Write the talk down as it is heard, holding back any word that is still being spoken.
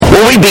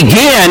We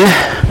begin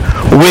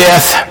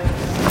with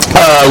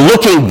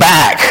looking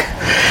back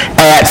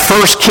at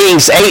 1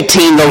 Kings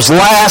 18, those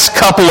last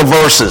couple of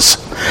verses.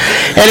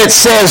 And it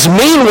says,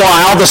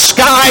 "Meanwhile, the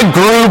sky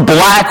grew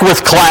black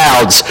with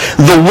clouds.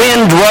 The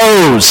wind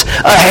rose.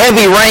 A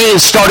heavy rain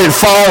started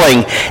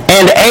falling.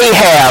 And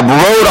Ahab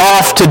rode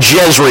off to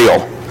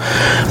Jezreel.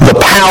 The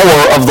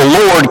power of the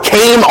Lord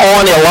came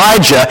on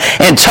Elijah,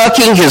 and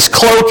tucking his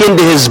cloak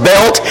into his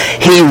belt,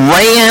 he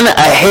ran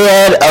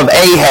ahead of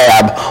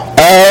Ahab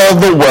all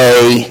the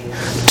way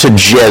to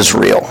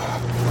Jezreel."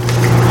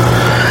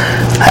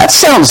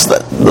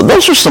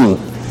 Those are some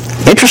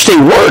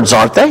interesting words,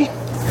 aren't they?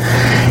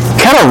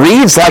 Kind of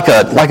reads like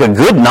a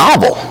good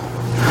novel.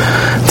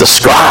 The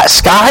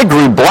sky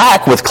grew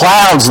black with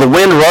clouds, the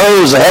wind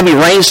rose, a heavy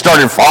rain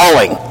started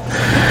falling,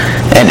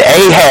 and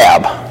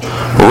Ahab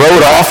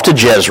rode off to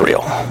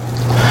Jezreel.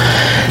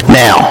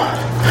 Now,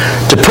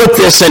 to put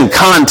this in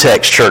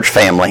context, church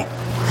family,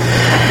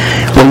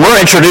 when we're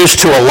introduced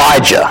to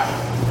Elijah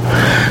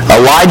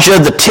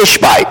the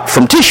Tishbite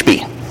from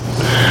Tishbe,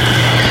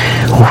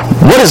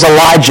 what is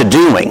Elijah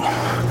doing?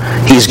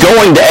 He's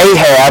going to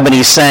Ahab and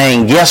he's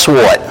saying, guess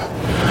what?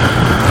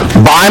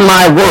 By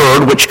my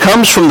word, which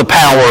comes from the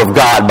power of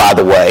God, by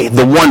the way,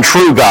 the one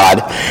true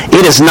God,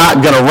 it is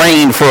not going to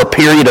rain for a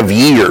period of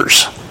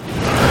years.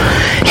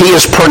 He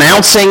is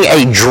pronouncing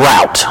a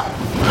drought.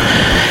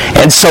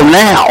 And so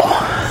now,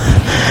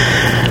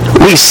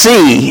 we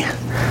see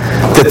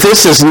that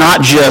this is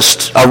not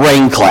just a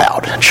rain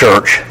cloud,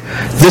 church.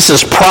 This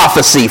is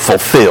prophecy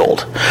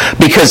fulfilled.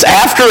 Because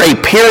after a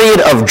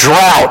period of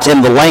drought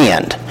in the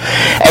land,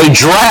 a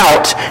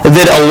drought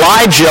that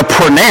Elijah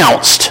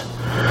pronounced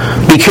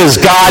because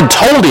God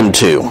told him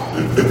to,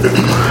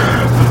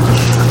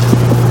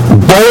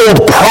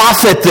 bold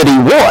prophet that he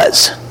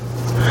was,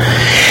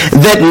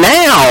 that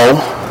now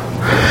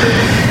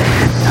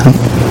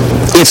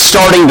it's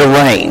starting to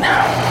rain.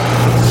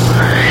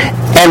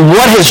 And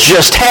what has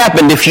just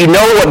happened, if you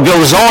know what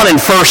goes on in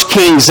 1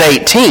 Kings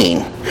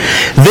 18,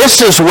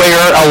 this is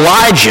where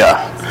Elijah,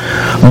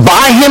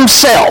 by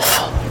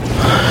himself,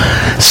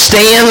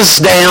 stands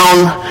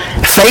down,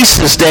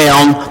 faces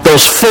down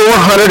those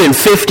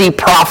 450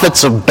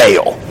 prophets of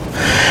Baal.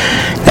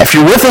 Now, if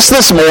you're with us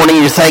this morning,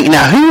 you're thinking,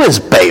 now who is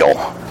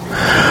Baal?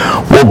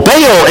 Well,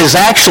 Baal is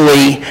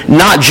actually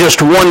not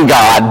just one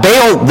god.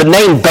 Baal, the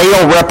name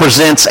Baal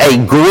represents a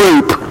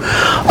group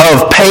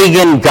of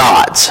pagan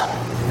gods.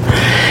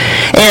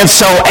 And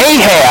so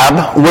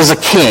Ahab was a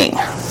king.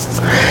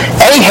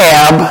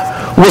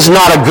 Ahab was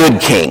not a good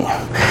king.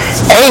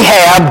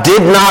 Ahab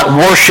did not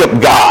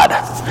worship God.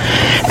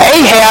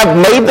 Ahab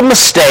made the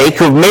mistake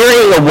of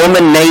marrying a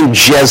woman named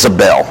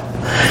Jezebel.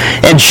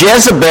 And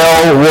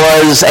Jezebel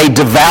was a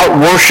devout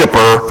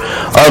worshiper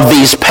of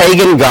these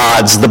pagan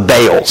gods, the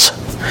Baals.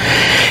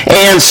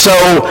 And so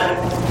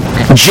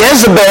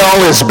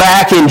Jezebel is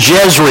back in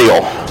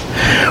Jezreel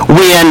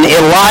when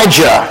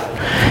Elijah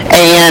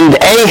and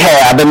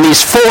Ahab and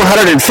these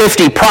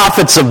 450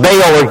 prophets of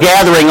Baal are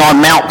gathering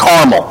on Mount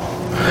Carmel.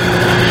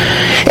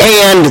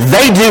 And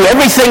they do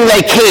everything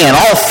they can,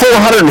 all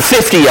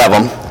 450 of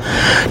them,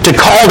 to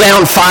call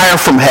down fire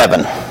from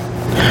heaven.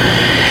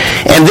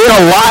 And then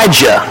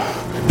Elijah,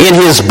 in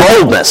his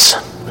boldness,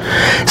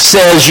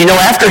 says,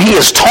 after he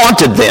has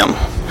taunted them,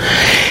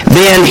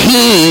 then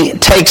he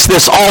takes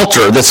this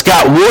altar that's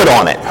got wood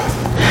on it,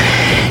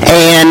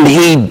 and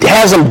he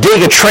has them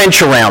dig a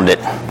trench around it.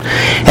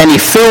 And he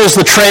fills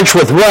the trench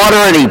with water,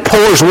 and he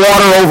pours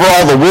water over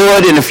all the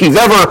wood. And if you've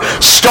ever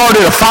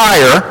started a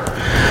fire,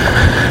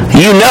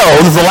 you know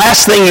that the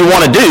last thing you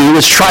want to do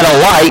is try to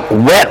light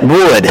wet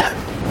wood.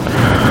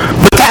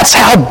 But that's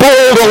how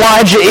bold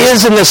Elijah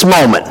is in this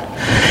moment.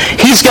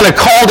 He's going to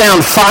call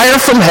down fire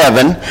from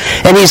heaven,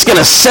 and he's going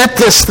to set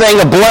this thing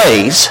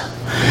ablaze,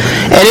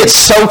 and it's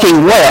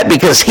soaking wet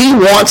because he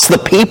wants the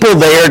people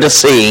there to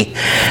see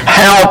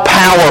how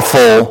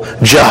powerful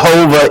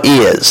Jehovah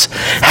is,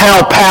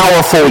 how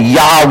powerful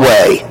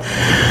Yahweh,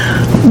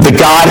 the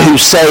God who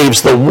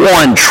saves, the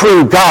one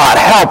true God,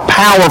 how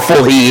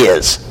powerful he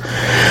is.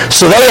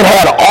 So they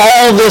had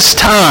all this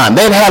time,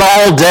 they'd had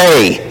all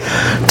day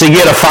to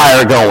get a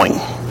fire going.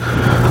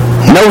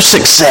 No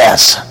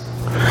success.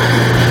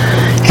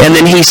 And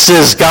then he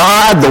says,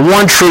 God, the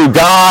one true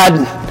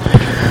God,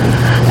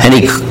 and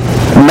he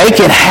make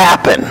it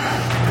happen.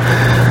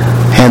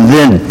 And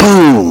then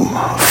boom,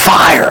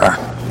 fire.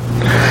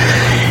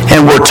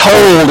 And we're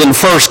told in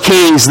 1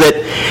 Kings that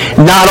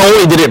not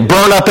only did it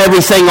burn up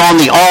everything on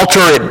the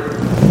altar, it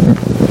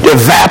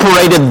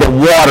evaporated the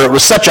water. It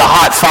was such a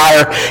hot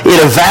fire, it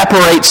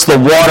evaporates the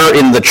water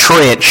in the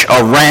trench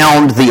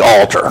around the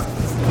altar.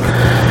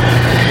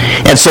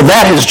 And so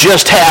that has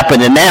just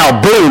happened, and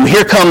now, boom,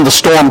 here come the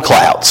storm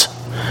clouds.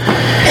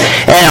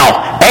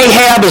 Now,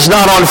 Ahab is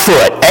not on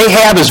foot.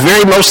 Ahab is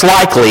very most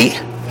likely,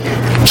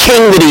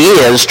 king that he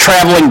is,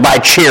 traveling by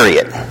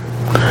chariot.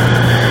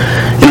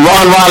 In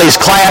Ron Riley's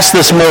class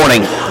this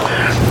morning,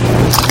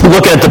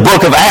 looking at the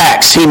book of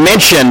Acts, he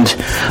mentioned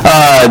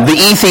the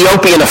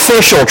Ethiopian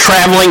official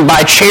traveling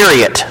by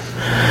chariot.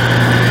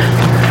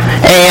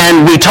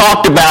 And we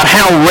talked about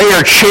how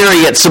rare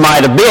chariots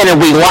might have been, and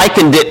we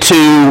likened it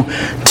to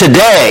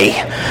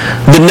today,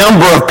 the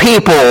number of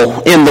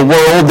people in the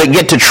world that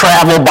get to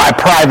travel by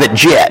private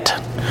jet.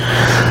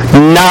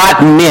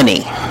 Not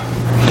many.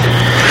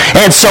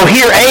 And so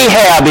here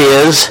Ahab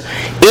is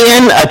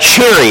in a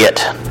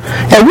chariot.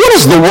 And what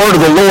does the word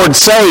of the Lord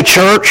say,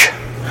 church?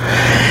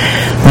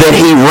 That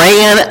he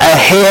ran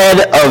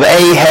ahead of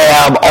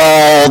Ahab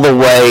all the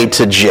way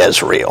to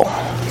Jezreel.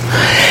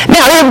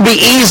 Now, it would be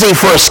easy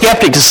for a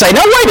skeptic to say,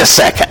 now wait a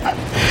second.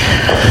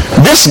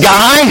 This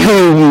guy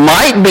who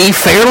might be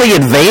fairly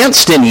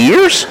advanced in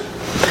years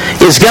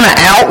is going to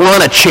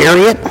outrun a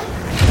chariot?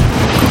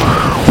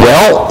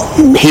 Well,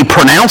 he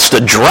pronounced a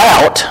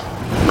drought.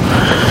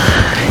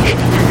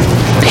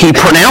 He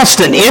pronounced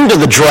an end to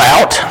the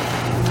drought.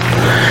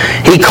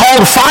 He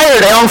called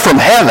fire down from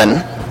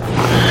heaven.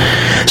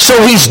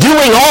 So he's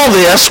doing all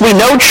this, we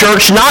know,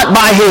 church, not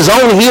by his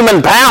own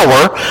human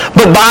power,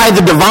 but by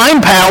the divine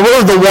power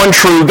of the one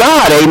true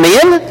God.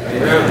 Amen?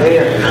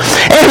 Amen.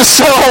 And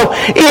so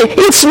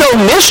it's no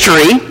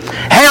mystery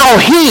how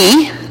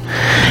he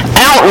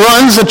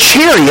outruns a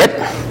chariot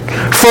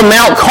from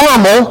Mount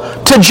Carmel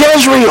to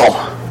Jezreel.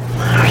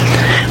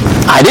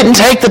 I didn't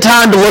take the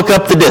time to look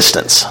up the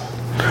distance.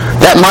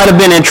 That might have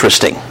been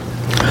interesting.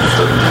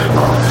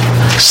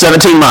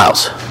 17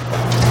 miles.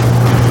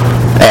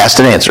 Asked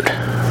and answered.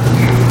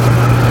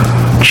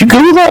 Did you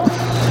Google that?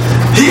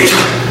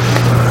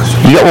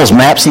 You got those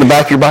maps in the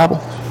back of your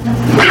Bible?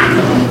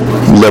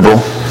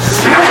 Liberal.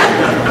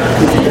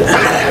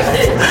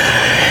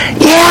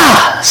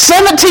 Yeah,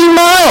 17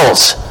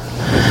 miles.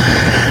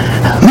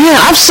 Man,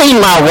 I've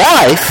seen my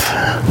wife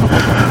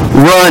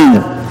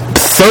run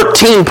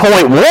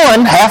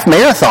 13.1 half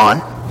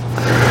marathon.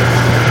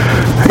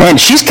 And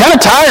she's kind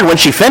of tired when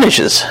she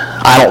finishes.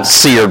 I don't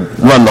see her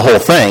run the whole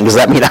thing, because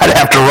that means I'd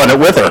have to run it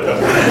with her.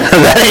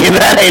 That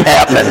ain't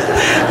happening.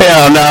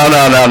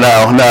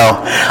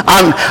 No.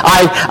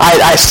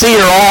 I see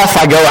her off.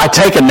 I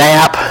take a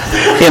nap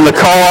in the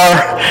car,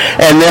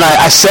 and then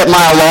I set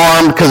my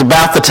alarm, because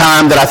about the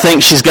time that I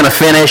think she's going to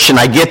finish, and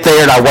I get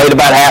there, and I wait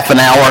about half an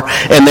hour,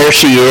 and there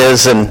she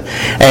is, and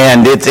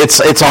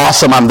it's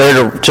awesome. I'm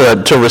there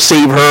to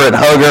receive her and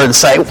hug her and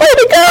say, way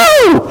to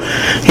go!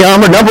 You know,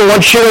 I'm her number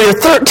one cheerleader,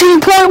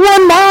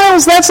 13.1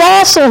 miles. That's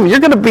awesome. You're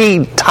going to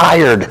be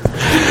tired.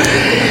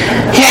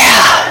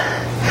 Yeah.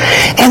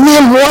 And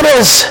then what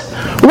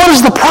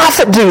does the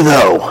prophet do,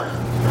 though?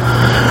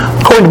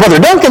 According to Brother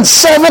Duncan,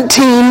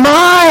 17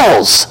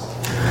 miles.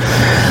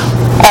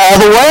 All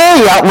the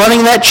way,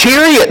 outrunning that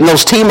chariot and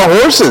those team of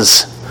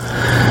horses.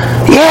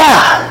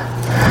 Yeah.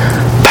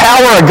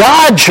 Power of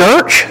God,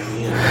 church.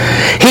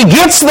 He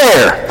gets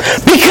there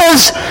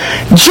because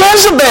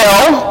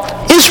Jezebel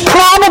is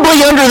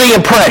probably under the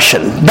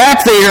impression,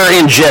 back there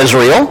in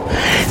Jezreel,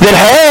 that,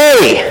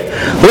 hey,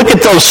 look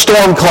at those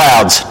storm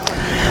clouds.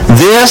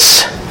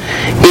 This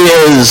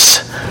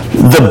is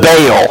the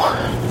Baal.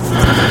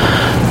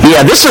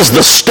 Yeah, this is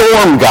the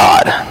storm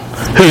god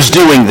who's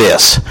doing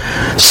this.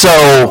 So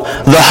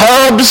the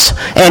hubs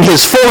and the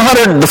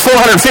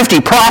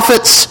 450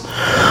 prophets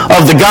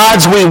of the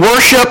gods we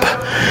worship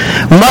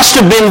must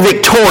have been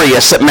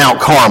victorious at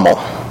Mount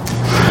Carmel.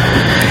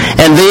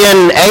 And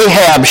then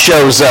Ahab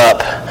shows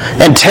up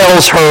and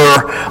tells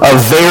her a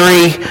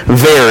very,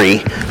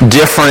 very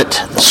different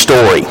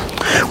story.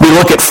 We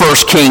look at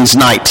 1 Kings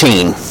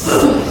 19.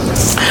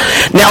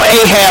 Now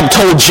Ahab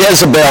told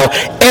Jezebel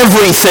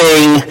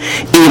everything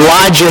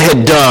Elijah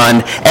had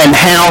done and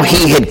how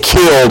he had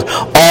killed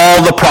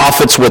all the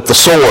prophets with the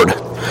sword.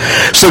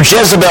 So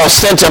Jezebel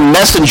sent a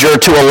messenger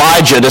to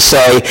Elijah to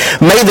say,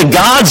 may the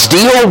gods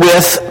deal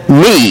with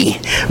me,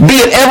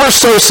 be it ever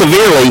so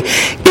severely,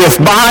 if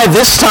by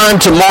this time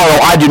tomorrow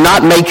I do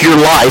not make your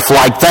life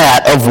like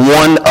that of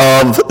one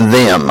of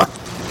them.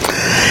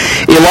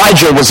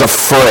 Elijah was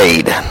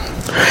afraid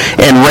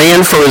and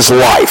ran for his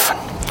life.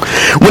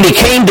 When he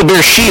came to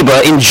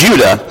Beersheba in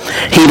Judah,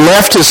 he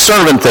left his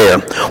servant there,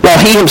 while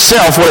he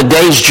himself went a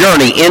day's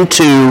journey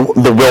into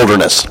the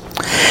wilderness.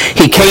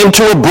 He came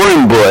to a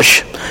broom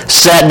bush,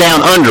 sat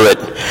down under it,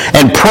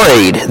 and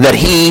prayed that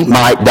he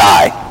might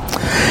die.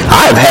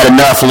 I have had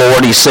enough,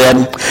 Lord, he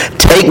said.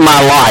 Take my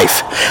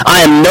life.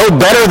 I am no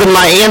better than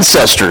my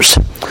ancestors.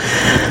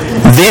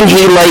 Then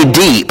he lay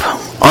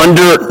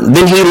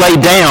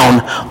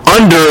down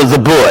under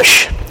the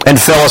bush and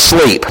fell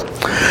asleep.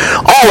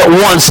 All at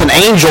once an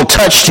angel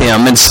touched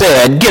him and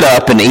said, get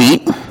up and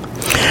eat.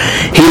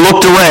 He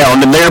looked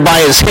around, and there by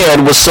his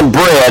head was some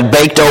bread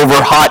baked over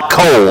hot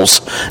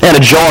coals and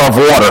a jar of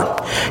water.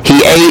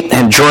 He ate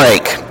and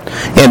drank,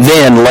 and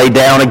then lay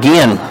down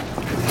again.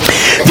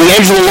 The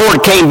angel of the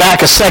Lord came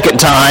back a second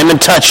time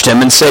and touched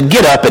him and said,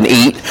 get up and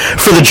eat,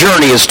 for the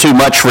journey is too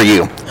much for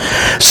you.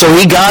 So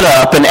he got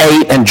up and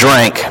ate and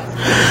drank.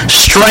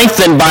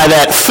 Strengthened by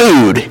that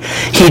food,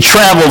 he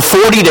traveled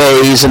 40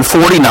 days and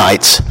 40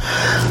 nights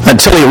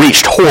until he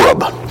reached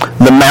Horeb,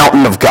 the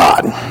mountain of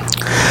God.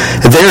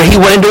 There he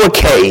went into a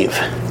cave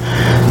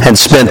and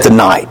spent the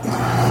night.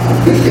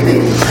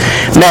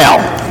 Now,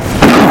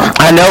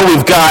 I know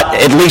we've got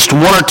at least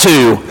one or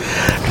two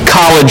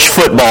college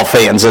football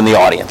fans in the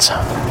audience.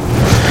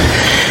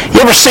 You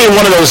ever seen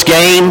one of those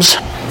games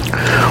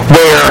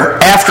where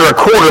after a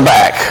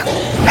quarterback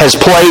has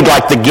played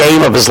like the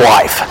game of his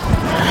life,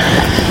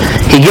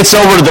 he gets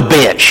over to the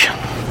bench,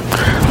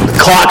 the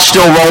clock's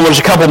still rolling, there's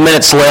a couple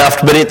minutes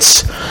left, but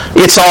it's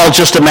all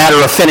just a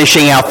matter of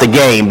finishing out the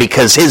game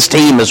because his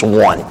team has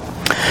won.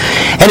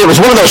 And it was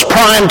one of those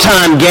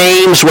primetime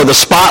games where the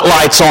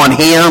spotlight's on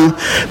him.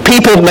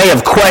 People may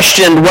have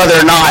questioned whether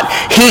or not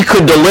he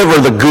could deliver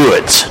the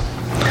goods.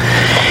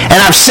 And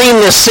I've seen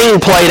this scene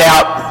played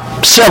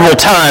out several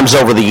times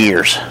over the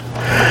years.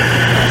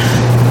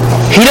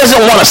 He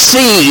doesn't want to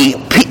see,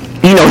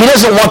 he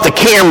doesn't want the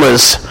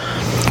cameras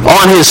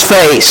on his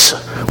face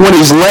when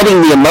he's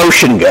letting the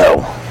emotion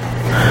go.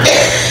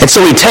 And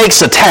so he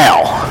takes a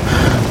towel,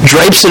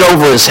 drapes it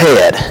over his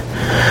head,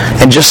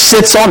 and just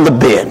sits on the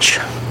bench.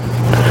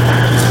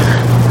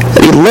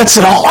 And he lets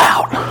it all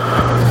out.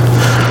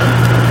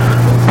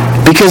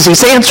 Because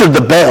he's answered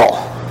the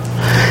bell.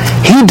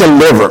 He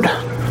delivered.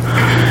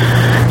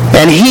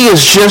 And he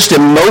is just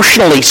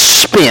emotionally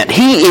spent.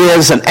 He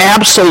is an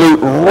absolute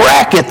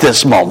wreck at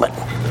this moment.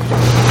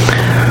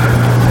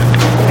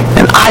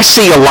 And I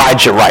see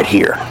Elijah right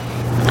here.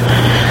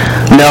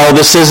 No,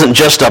 this isn't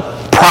just a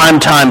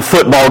primetime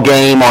football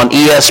game on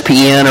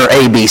ESPN or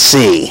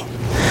ABC.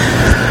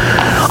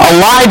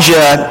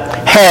 Elijah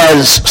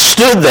has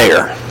stood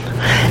there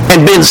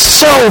and been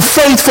so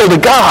faithful to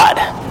God.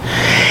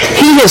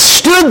 He has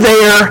stood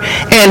there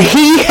and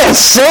he has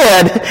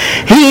said,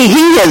 he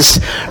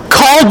has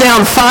called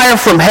down fire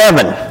from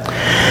heaven.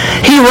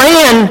 He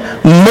ran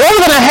more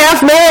than a half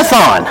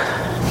marathon.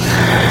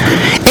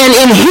 And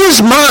in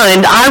his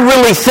mind, I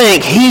really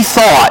think he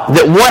thought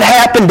that what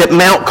happened at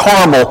Mount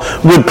Carmel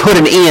would put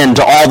an end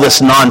to all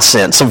this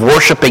nonsense of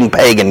worshiping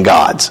pagan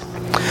gods.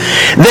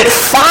 That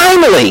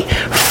finally,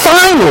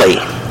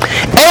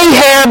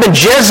 Ahab and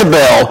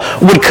Jezebel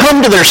would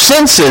come to their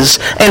senses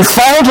and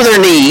fall to their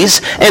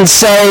knees and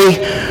say,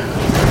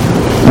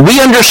 we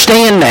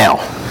understand now.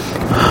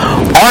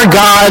 Our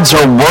gods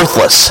are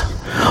worthless.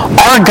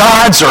 Our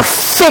gods are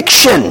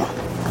fiction.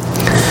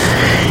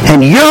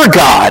 And your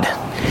God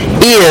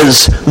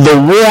is the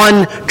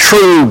one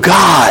true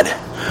God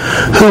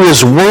who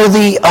is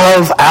worthy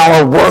of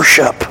our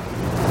worship.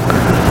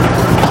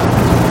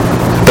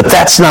 But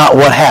that's not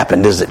what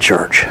happened, is it,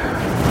 church?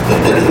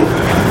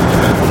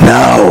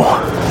 No.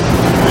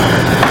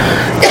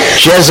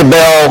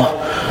 Jezebel,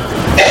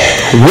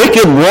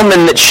 wicked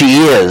woman that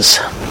she is,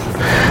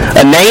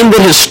 a name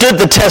that has stood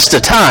the test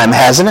of time,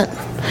 hasn't it?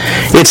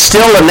 It's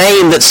still a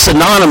name that's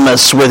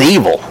synonymous with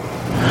evil.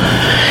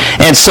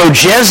 And so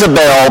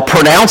Jezebel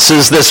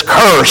pronounces this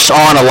curse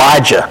on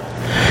Elijah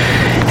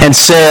and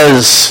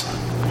says,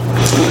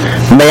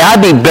 may I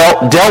be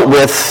dealt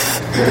with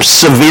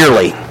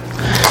severely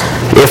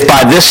if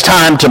by this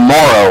time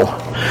tomorrow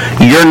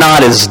you're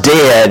not as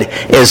dead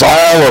as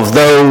all of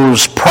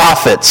those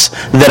prophets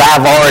that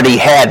I've already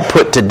had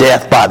put to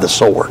death by the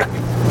sword.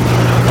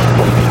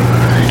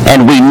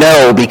 And we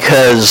know,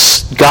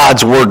 because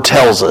God's word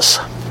tells us,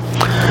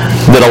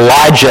 that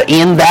Elijah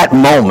in that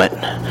moment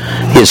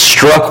is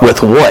struck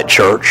with what,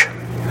 church?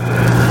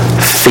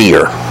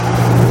 Fear.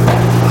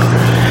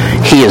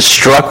 He is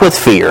struck with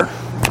fear,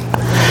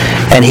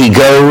 and he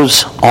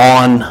goes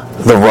on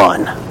the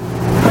run.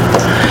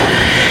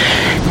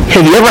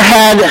 Have you ever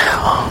had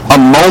a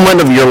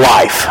moment of your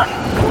life,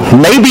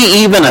 maybe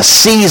even a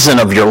season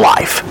of your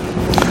life,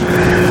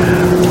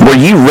 where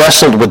you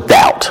wrestled with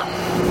doubt?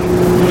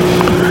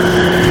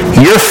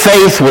 Your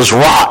faith was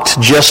rocked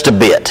just a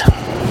bit.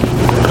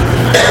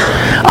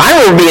 I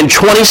remember being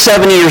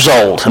 27 years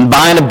old and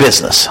buying a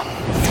business.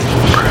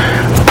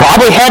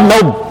 Probably had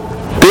no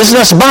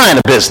business buying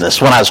a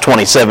business when I was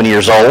 27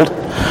 years old.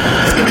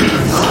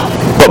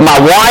 But my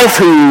wife,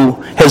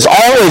 who has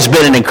always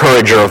been an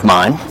encourager of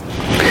mine,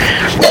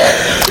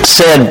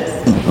 said,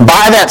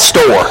 buy that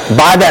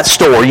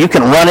store, you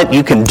can run it,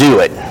 you can do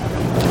it.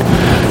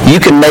 You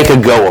can make a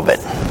go of it.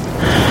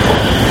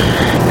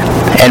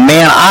 And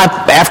man,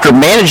 after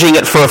managing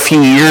it for a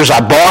few years,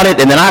 I bought it,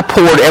 and then I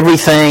poured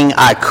everything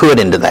I could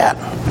into that.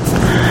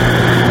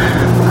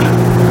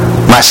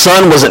 My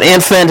son was an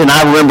infant, and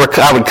I remember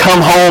I would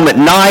come home at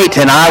night,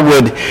 and I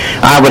would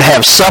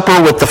have supper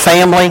with the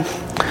family,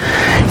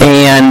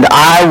 and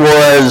I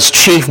was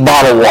chief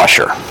bottle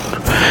washer.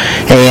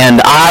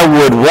 And I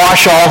would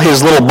wash all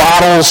his little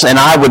bottles, and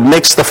I would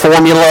mix the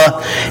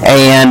formula,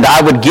 and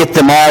I would get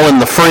them all in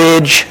the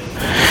fridge.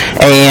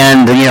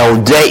 And,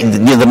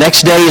 the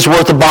next day's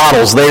worth of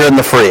bottles there in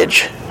the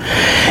fridge.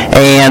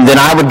 And then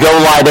I would go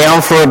lie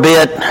down for a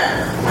bit.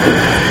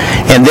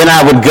 And then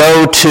I would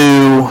go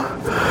to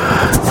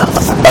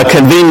a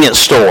convenience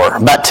store.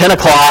 About 10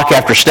 o'clock,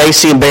 after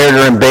Stacy and Barrett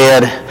are in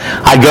bed,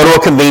 I'd go to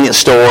a convenience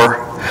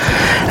store,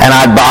 and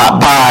I'd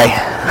buy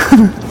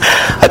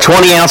a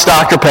 20-ounce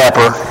Dr.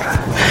 Pepper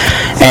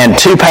and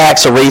 2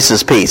 packs of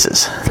Reese's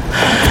Pieces.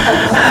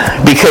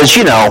 Because,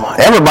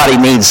 everybody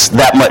needs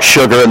that much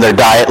sugar in their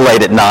diet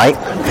late at night.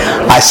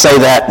 I say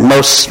that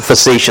most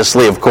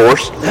facetiously, of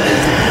course.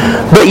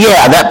 But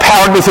yeah, that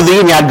powered me through the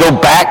evening. I'd go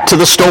back to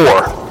the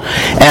store,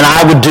 and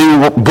I would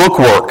do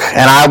bookwork,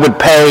 and I would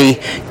pay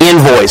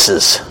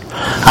invoices.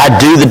 I'd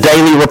do the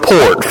daily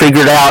report,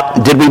 figured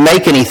out, did we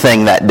make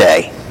anything that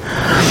day?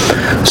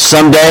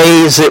 Some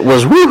days it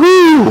was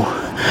woohoo,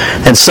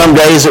 and some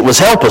days it was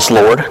help us,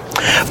 Lord.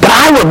 But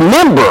I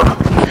remember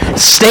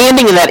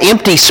standing in that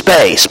empty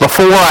space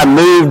before I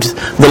moved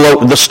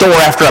the store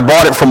after I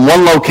bought it from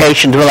one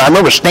location to another. I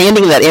remember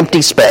standing in that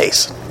empty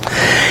space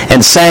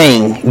and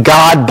saying,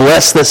 God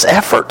bless this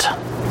effort.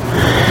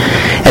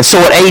 And so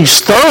at age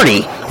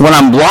 30, when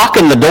I'm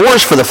locking the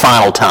doors for the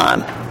final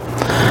time,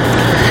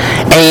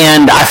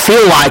 and I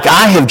feel like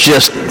I have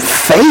just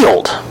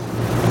failed,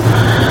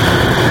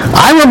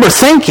 I remember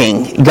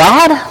thinking,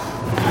 God,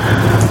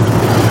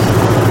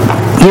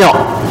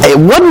 it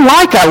wasn't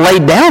like I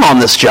laid down on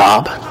this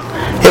job.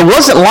 It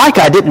wasn't like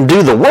I didn't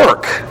do the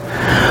work.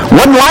 It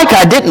wasn't like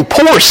I didn't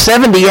pour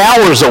 70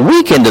 hours a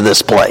week into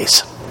this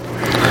place.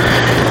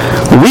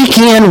 Week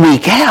in,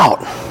 week out.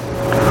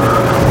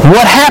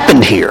 What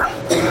happened here?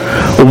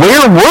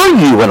 Where were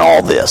you in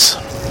all this?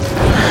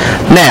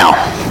 Now,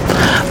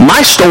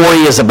 my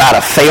story is about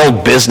a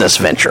failed business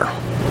venture.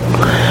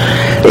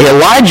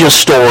 Elijah's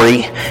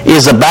story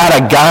is about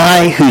a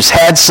guy who's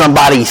had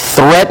somebody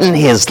threaten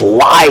his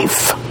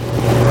life.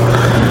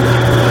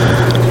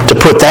 To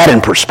put that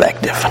in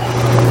perspective.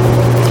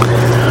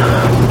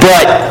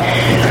 But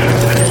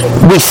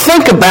we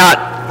think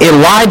about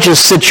Elijah's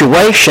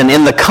situation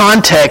in the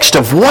context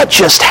of what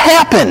just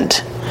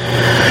happened.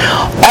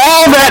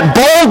 All that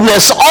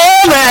boldness,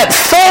 all that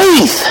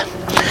faith,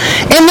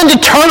 and then to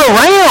turn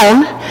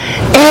around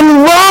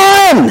and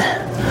run.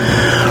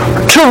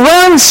 To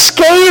run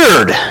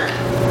scared.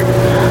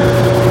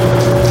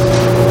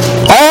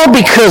 All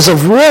because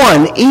of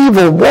one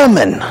evil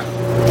woman.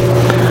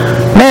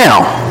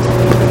 Now,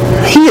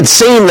 he had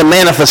seen the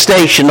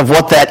manifestation of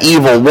what that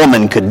evil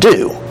woman could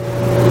do.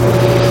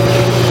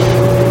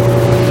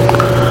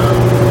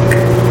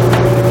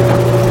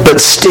 But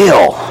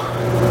still,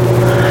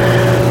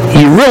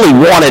 you really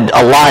wanted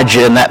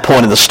Elijah in that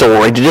point of the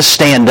story to just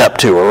stand up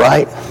to her,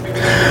 right?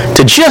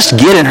 To just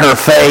get in her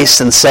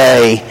face and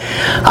say,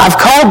 I've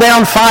called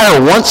down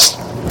fire once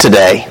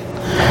today.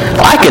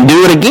 I can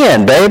do it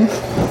again, babe.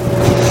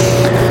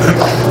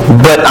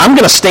 But I'm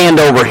going to stand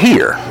over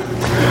here.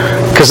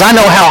 Because I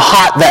know how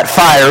hot that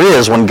fire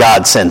is when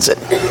God sends it.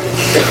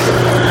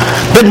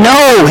 But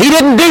no, he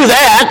didn't do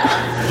that.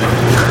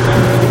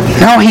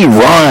 No, he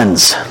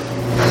runs.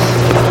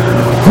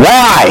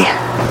 Why?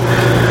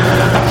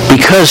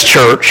 Because,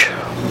 church,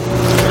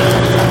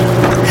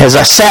 as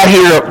I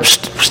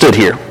stood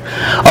here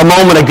a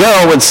moment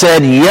ago and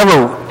said, you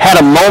ever had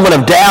a moment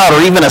of doubt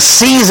or even a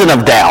season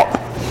of doubt?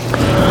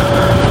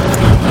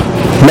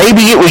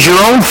 Maybe it was your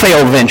own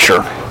failed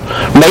venture.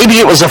 Maybe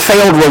it was a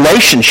failed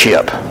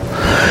relationship.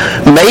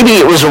 Maybe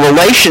it was a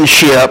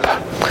relationship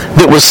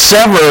that was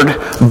severed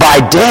by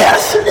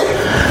death.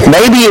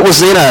 Maybe it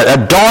was in a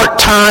dark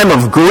time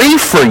of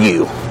grief for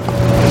you.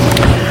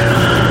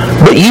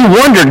 But you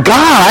wondered,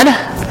 God,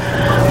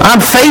 I'm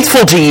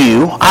faithful to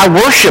you. I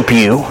worship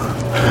you.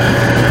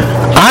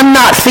 I'm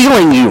not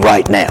feeling you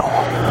right now.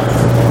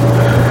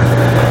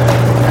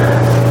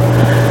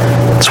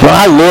 It's when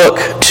I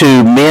look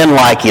to men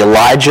like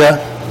Elijah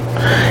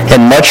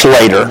and much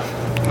later,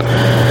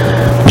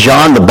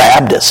 John the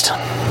Baptist.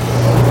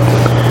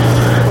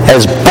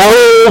 As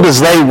bold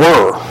as they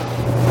were,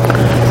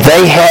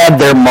 they had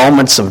their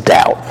moments of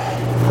doubt.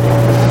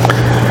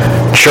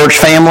 Church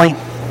family,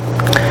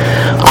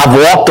 I've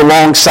walked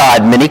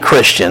alongside many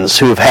Christians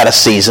who have had a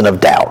season of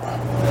doubt.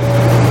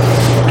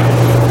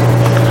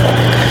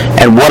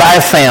 And what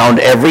I've found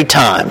every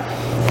time,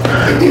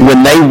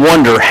 when they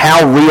wonder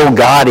how real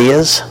God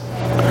is,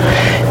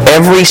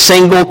 every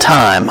single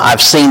time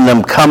I've seen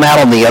them come out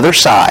on the other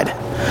side,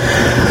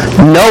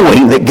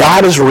 knowing that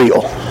God is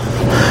real,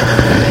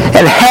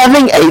 and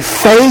having a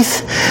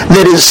faith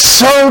that is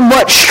so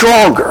much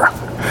stronger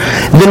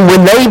than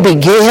when they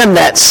began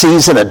that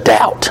season of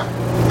doubt.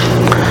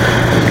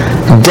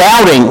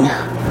 Doubting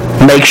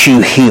makes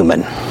you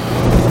human.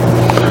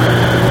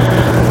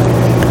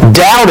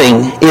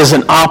 Doubting is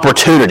an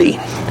opportunity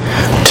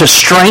to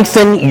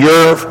strengthen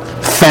your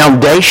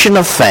foundation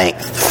of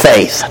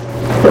faith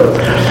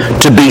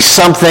to be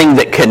something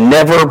that can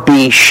never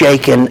be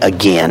shaken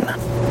again.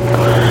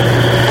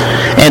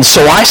 And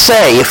so I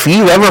say, if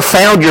you ever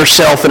found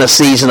yourself in a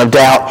season of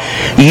doubt,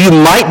 you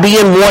might be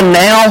in one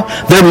now,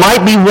 there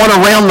might be one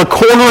around the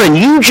corner, and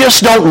you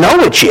just don't know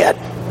it yet.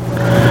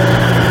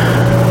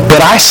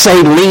 But I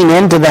say lean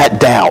into that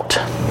doubt.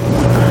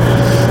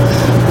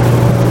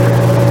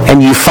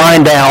 And you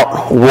find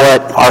out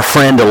what our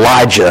friend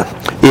Elijah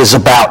is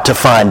about to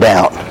find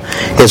out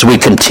as we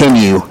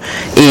continue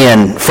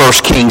in 1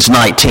 Kings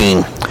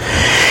 19.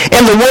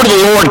 And the word of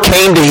the Lord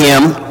came to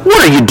him,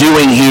 "What are you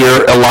doing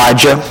here,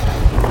 Elijah?"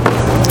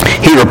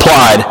 He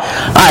replied,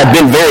 I have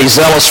been very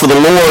zealous for the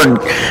Lord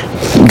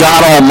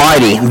God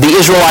Almighty. The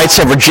Israelites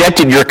have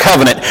rejected your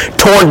covenant,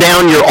 torn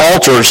down your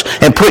altars,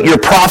 and put your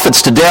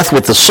prophets to death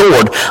with the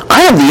sword.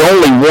 I am the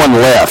only one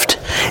left,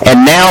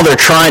 and now they're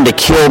trying to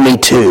kill me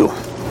too.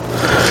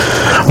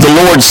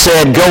 The Lord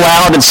said, go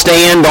out and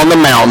stand on the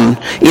mountain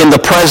in the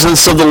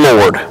presence of the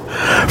Lord,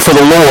 for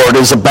the Lord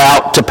is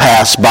about to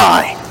pass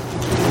by.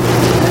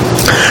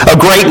 A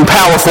great and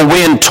powerful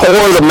wind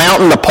tore the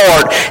mountain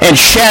apart and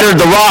shattered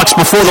the rocks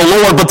before the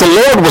Lord, but the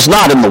Lord was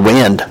not in the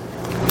wind.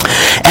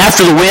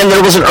 After the wind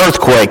there was an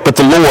earthquake, but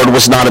the Lord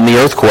was not in the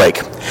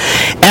earthquake.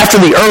 After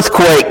the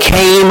earthquake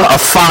came a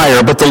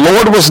fire, but the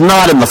Lord was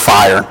not in the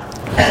fire.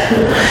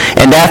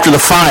 And after the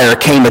fire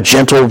came a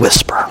gentle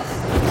whisper.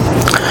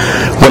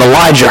 When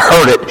Elijah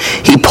heard it,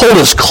 he pulled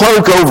his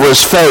cloak over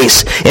his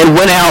face and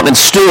went out and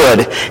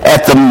stood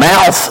at the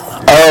mouth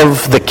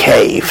of the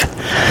cave.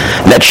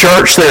 Now,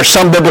 church, there are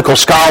some biblical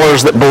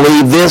scholars that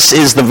believe this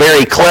is the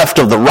very cleft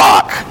of the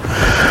rock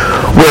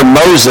where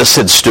Moses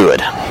had stood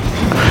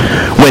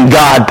when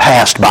God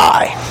passed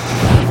by.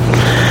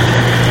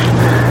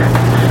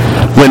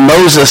 When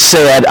Moses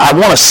said, I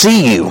want to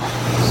see you,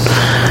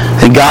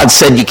 and God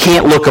said, you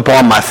can't look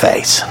upon my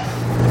face,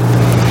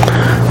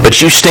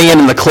 but you stand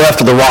in the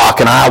cleft of the rock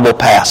and I will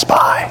pass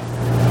by.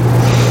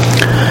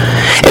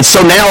 And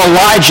so now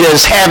Elijah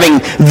is having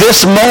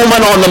this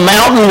moment on the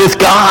mountain with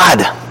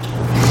God.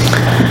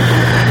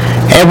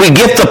 And we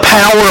get the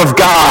power of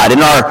God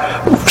in our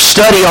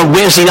study on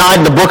Wednesday night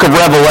in the book of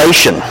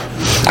Revelation.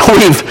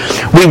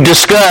 We've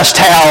discussed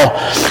how,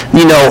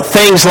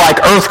 things like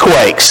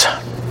earthquakes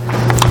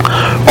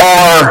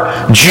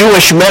are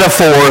Jewish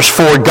metaphors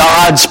for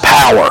God's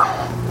power.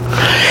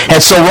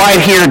 And so right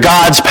here,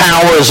 God's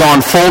power is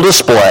on full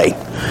display.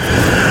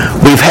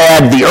 We've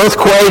had the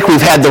earthquake,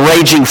 we've had the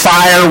raging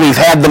fire, we've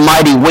had the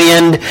mighty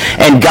wind,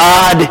 and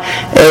God,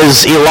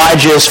 as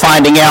Elijah is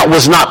finding out,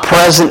 was not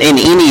present in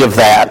any of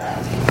that.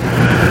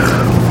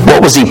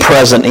 What was he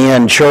present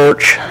in,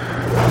 church?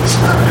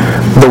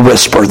 The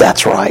whisper,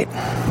 that's right.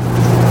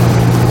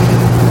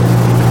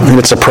 And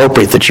it's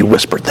appropriate that you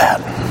whispered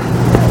that.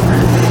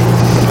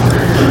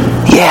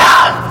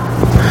 Yeah.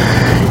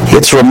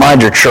 It's a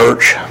reminder,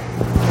 church.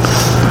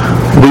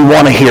 We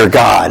want to hear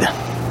God.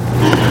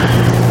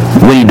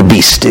 We need to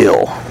be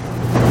still.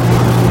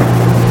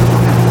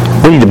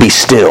 We need to be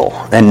still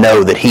and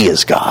know that He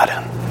is God.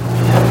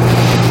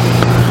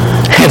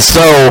 And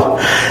so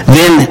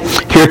then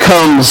here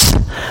comes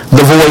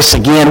the voice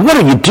again. What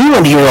are you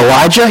doing here,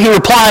 Elijah? He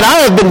replied, I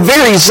have been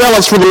very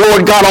zealous for the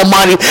Lord God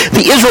Almighty.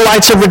 The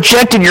Israelites have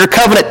rejected your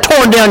covenant,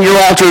 torn down your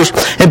altars,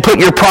 and put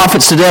your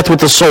prophets to death with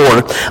the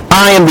sword.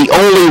 I am the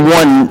only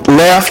one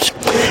left,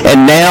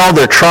 and now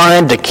they're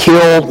trying to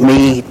kill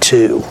me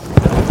too.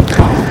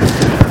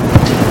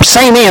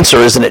 Same answer,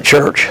 isn't it,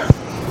 church?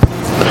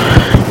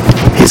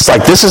 It's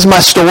like, this is my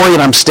story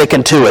and I'm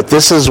sticking to it.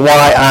 This is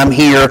why I'm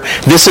here.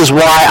 This is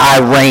why I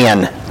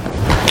ran.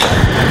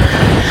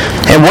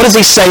 And what does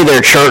he say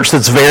there, church,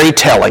 that's very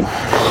telling?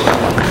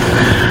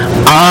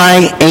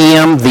 I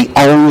am the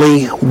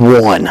only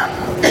one.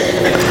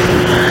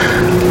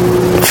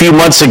 A few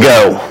months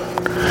ago,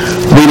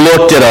 we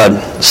looked at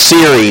a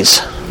series,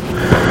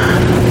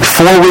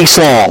 4 weeks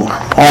long,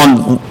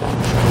 on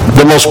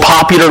the most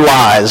popular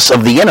lies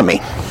of the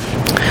enemy.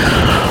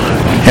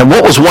 And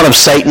what was one of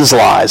Satan's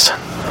lies?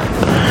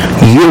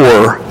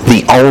 You're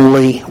the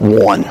only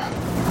one.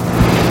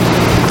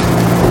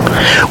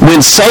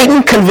 When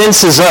Satan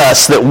convinces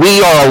us that we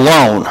are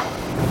alone,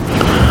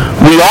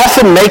 we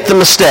often make the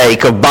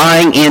mistake of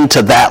buying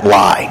into that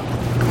lie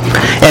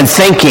and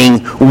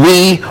thinking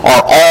we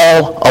are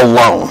all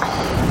alone.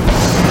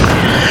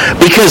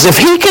 Because if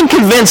he can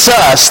convince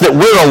us that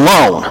we're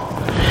alone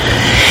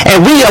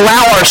and we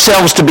allow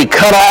ourselves to be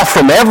cut off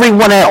from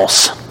everyone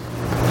else,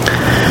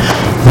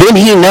 then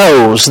he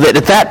knows that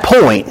at that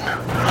point,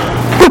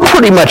 we're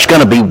pretty much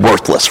going to be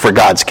worthless for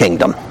God's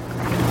kingdom.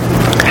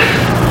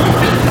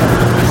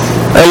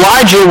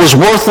 Elijah was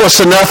worthless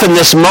enough in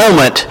this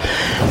moment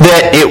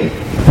that it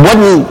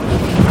wasn't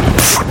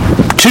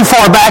too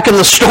far back in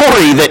the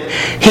story that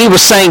he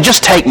was saying,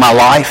 just take my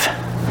life.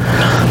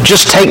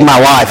 Just take my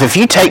life. If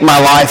you take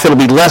my life, it'll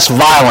be less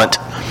violent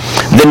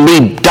than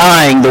me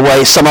dying the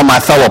way some of my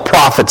fellow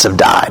prophets have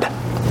died.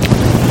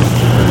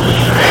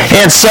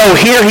 And so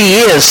here he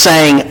is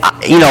saying,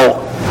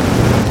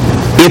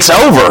 it's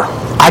over.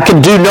 I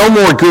can do no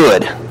more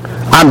good.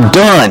 I'm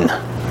done.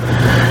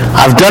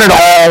 I've done it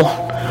all.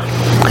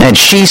 And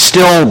she's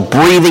still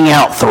breathing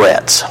out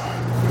threats.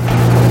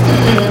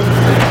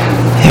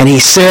 And he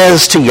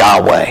says to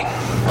Yahweh,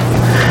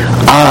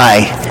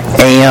 I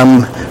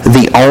am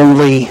the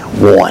only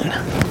one.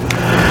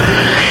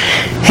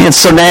 And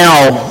so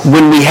now,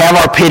 when we have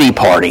our pity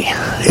party,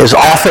 is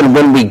often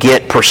when we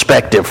get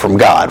perspective from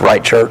God,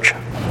 right, church?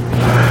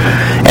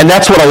 And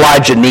that's what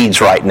Elijah needs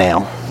right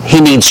now.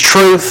 He needs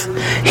truth.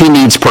 He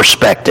needs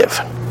perspective.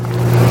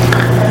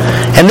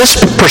 And this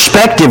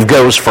perspective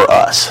goes for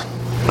us.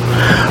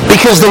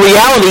 Because the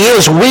reality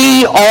is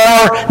we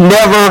are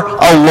never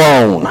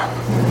alone.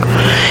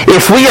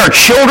 If we are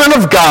children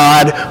of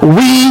God,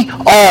 we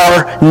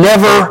are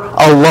never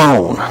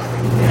alone.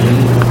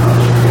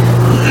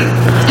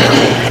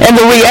 And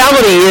the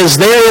reality is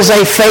there is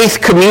a faith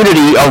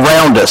community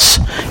around us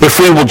if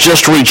we will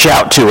just reach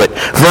out to it.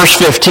 Verse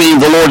 15,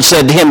 the Lord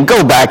said to him,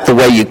 "Go back the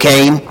way you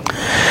came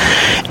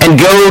and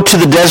go to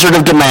the desert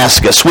of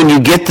Damascus. When you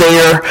get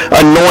there,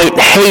 anoint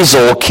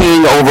Hazael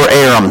king over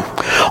Aram.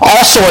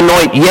 Also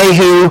anoint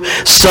Jehu,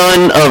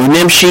 son of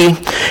Nimshi,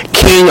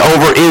 king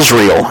over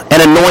Israel.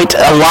 And anoint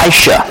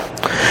Elisha,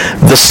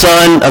 the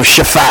son of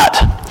Shaphat,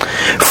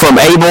 from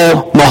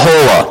Abel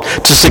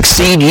Meholah, to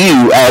succeed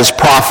you as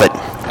prophet.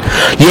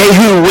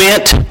 Jehu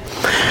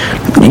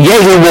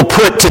will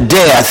put to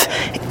death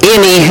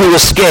any who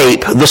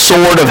escape the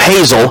sword of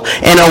Hazael,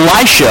 and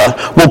Elisha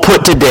will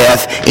put to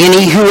death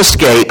any who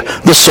escape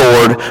the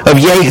sword of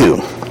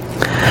Jehu.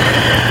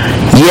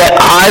 Yet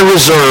I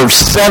reserve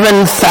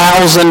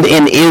 7,000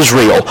 in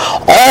Israel,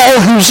 all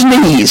whose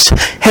knees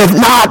have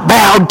not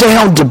bowed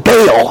down to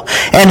Baal,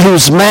 and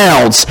whose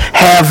mouths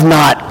have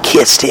not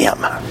kissed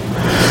him."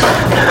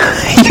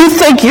 You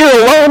think you're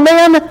alone,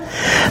 man?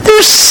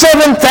 There's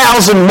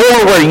 7,000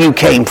 more where you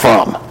came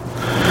from.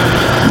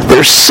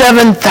 There's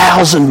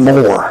 7,000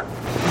 more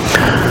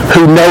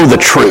who know the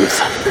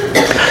truth.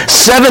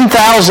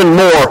 7,000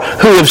 more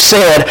who have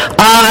said,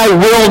 "I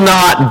will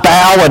not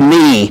bow a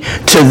knee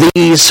to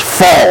these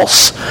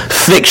false,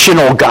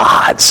 fictional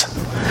gods.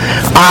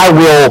 I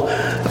will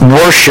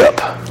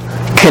worship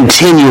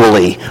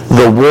continually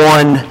the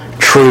one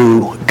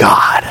true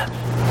God."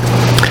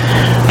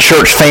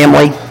 Church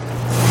family,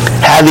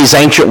 how do these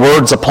ancient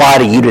words apply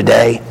to you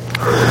today?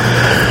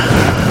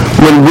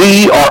 When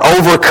we are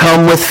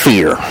overcome with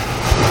fear,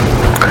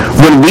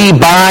 when we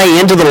buy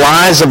into the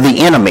lies of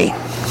the enemy,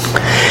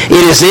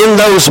 it is in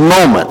those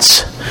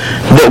moments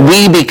that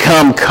we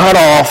become cut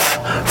off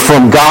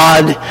from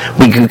God.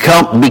 We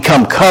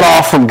become cut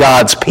off from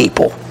God's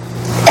people.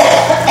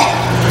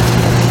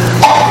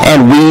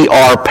 And we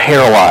are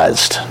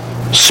paralyzed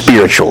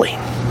spiritually.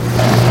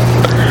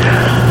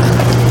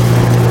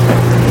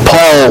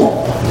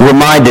 Paul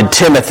reminded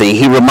Timothy,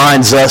 he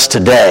reminds us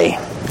today,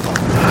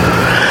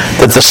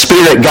 that the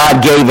Spirit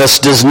God gave us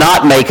does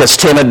not make us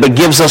timid, but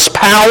gives us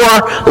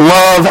power,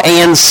 love,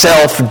 and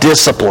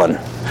self-discipline.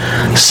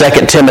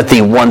 2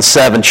 Timothy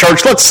 1:7.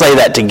 Church, let's say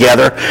that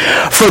together.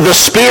 For the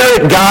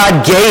Spirit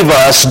God gave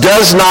us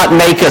does not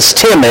make us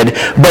timid,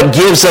 but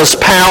gives us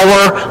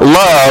power,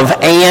 love,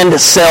 and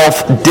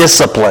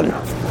self-discipline.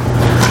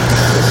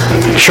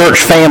 Church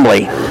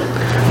family,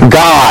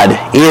 God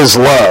is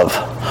love,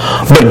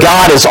 but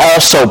God is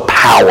also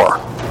power.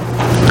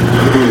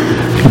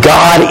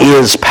 God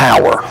is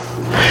power.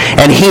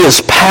 And He is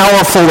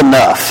powerful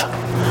enough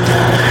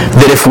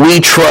that if we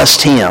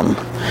trust Him,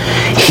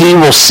 He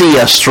will see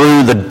us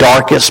through the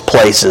darkest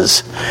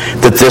places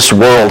that this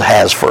world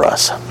has for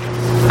us.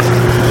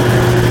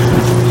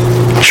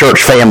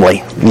 Church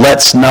family,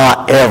 let's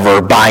not ever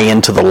buy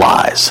into the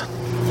lies.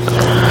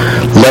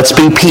 Let's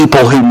be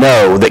people who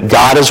know that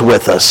God is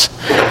with us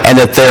and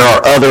that there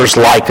are others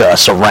like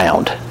us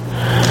around.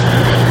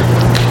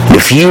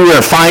 If you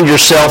find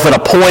yourself at a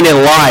point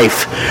in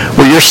life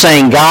where you're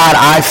saying, "God,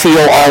 I feel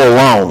all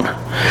alone,"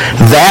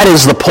 that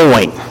is the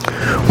point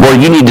where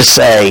you need to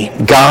say,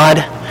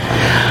 "God,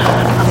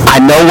 I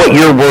know what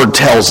your word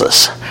tells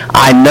us.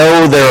 I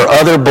know there are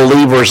other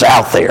believers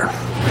out there.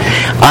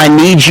 I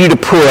need you to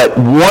put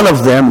one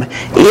of them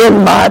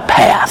in my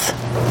path.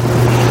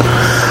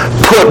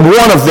 Put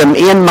one of them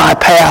in my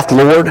path,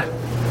 Lord.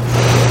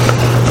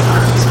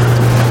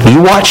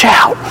 You watch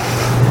out,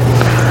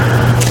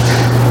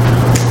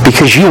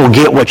 because you will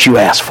get what you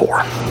ask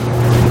for."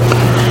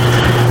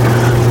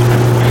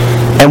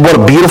 And what a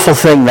beautiful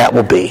thing that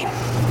will be.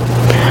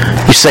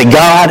 You say,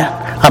 "God,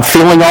 I'm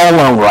feeling all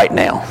alone right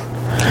now.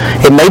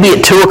 It may be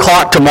at 2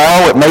 o'clock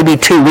tomorrow. It may be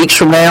 2 weeks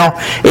from now.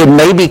 It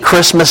may be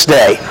Christmas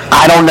Day.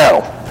 I don't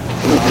know.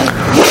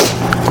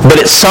 But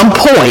at some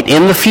point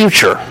in the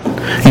future,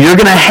 you're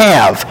going to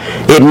have,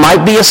 it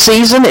might be a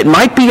season, it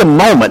might be a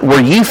moment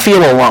where you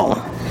feel alone.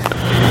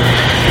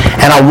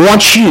 And I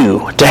want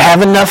you to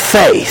have enough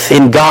faith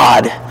in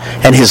God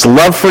and His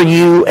love for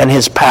you and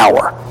His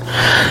power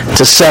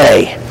to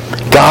say,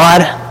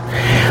 "God,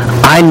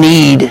 I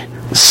need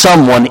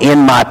someone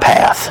in my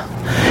path.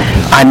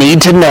 I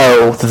need to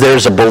know that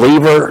there's a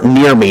believer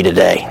near me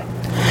today.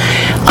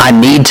 I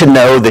need to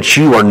know that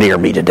you are near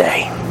me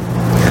today."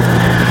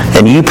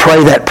 And you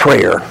pray that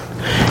prayer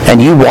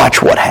and you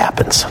watch what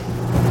happens.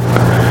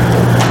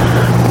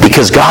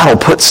 Because God will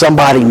put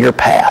somebody in your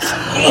path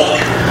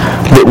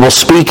that will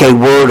speak a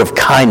word of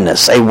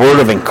kindness, a word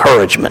of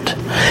encouragement,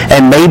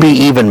 and maybe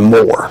even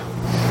more.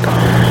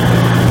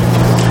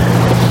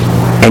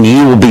 And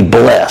you will be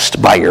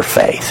blessed by your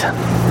faith.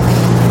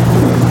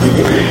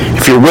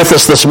 If you're with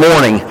us this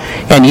morning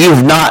and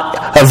you've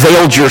not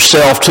availed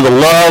yourself to the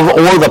love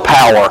or the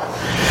power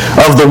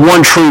of the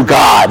one true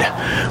God,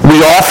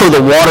 we offer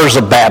the waters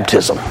of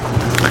baptism.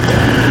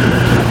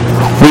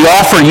 We We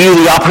offer you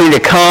the opportunity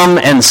to come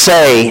and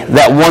say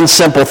that one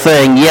simple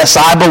thing: yes,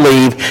 I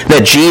believe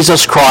that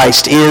Jesus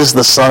Christ is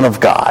the Son of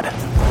God.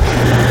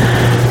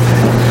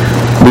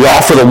 We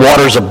offer the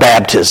waters of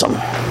baptism,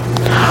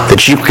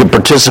 that you can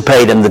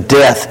participate in the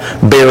death,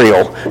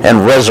 burial,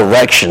 and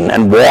resurrection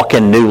and walk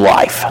in new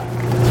life.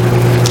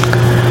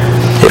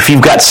 If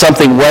you've got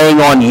something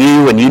weighing on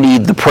you and you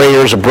need the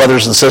prayers of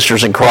brothers and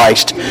sisters in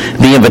Christ,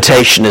 the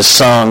invitation is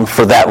sung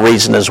for that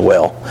reason as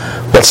well.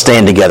 Let's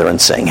stand together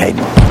and sing,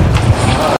 Hayden.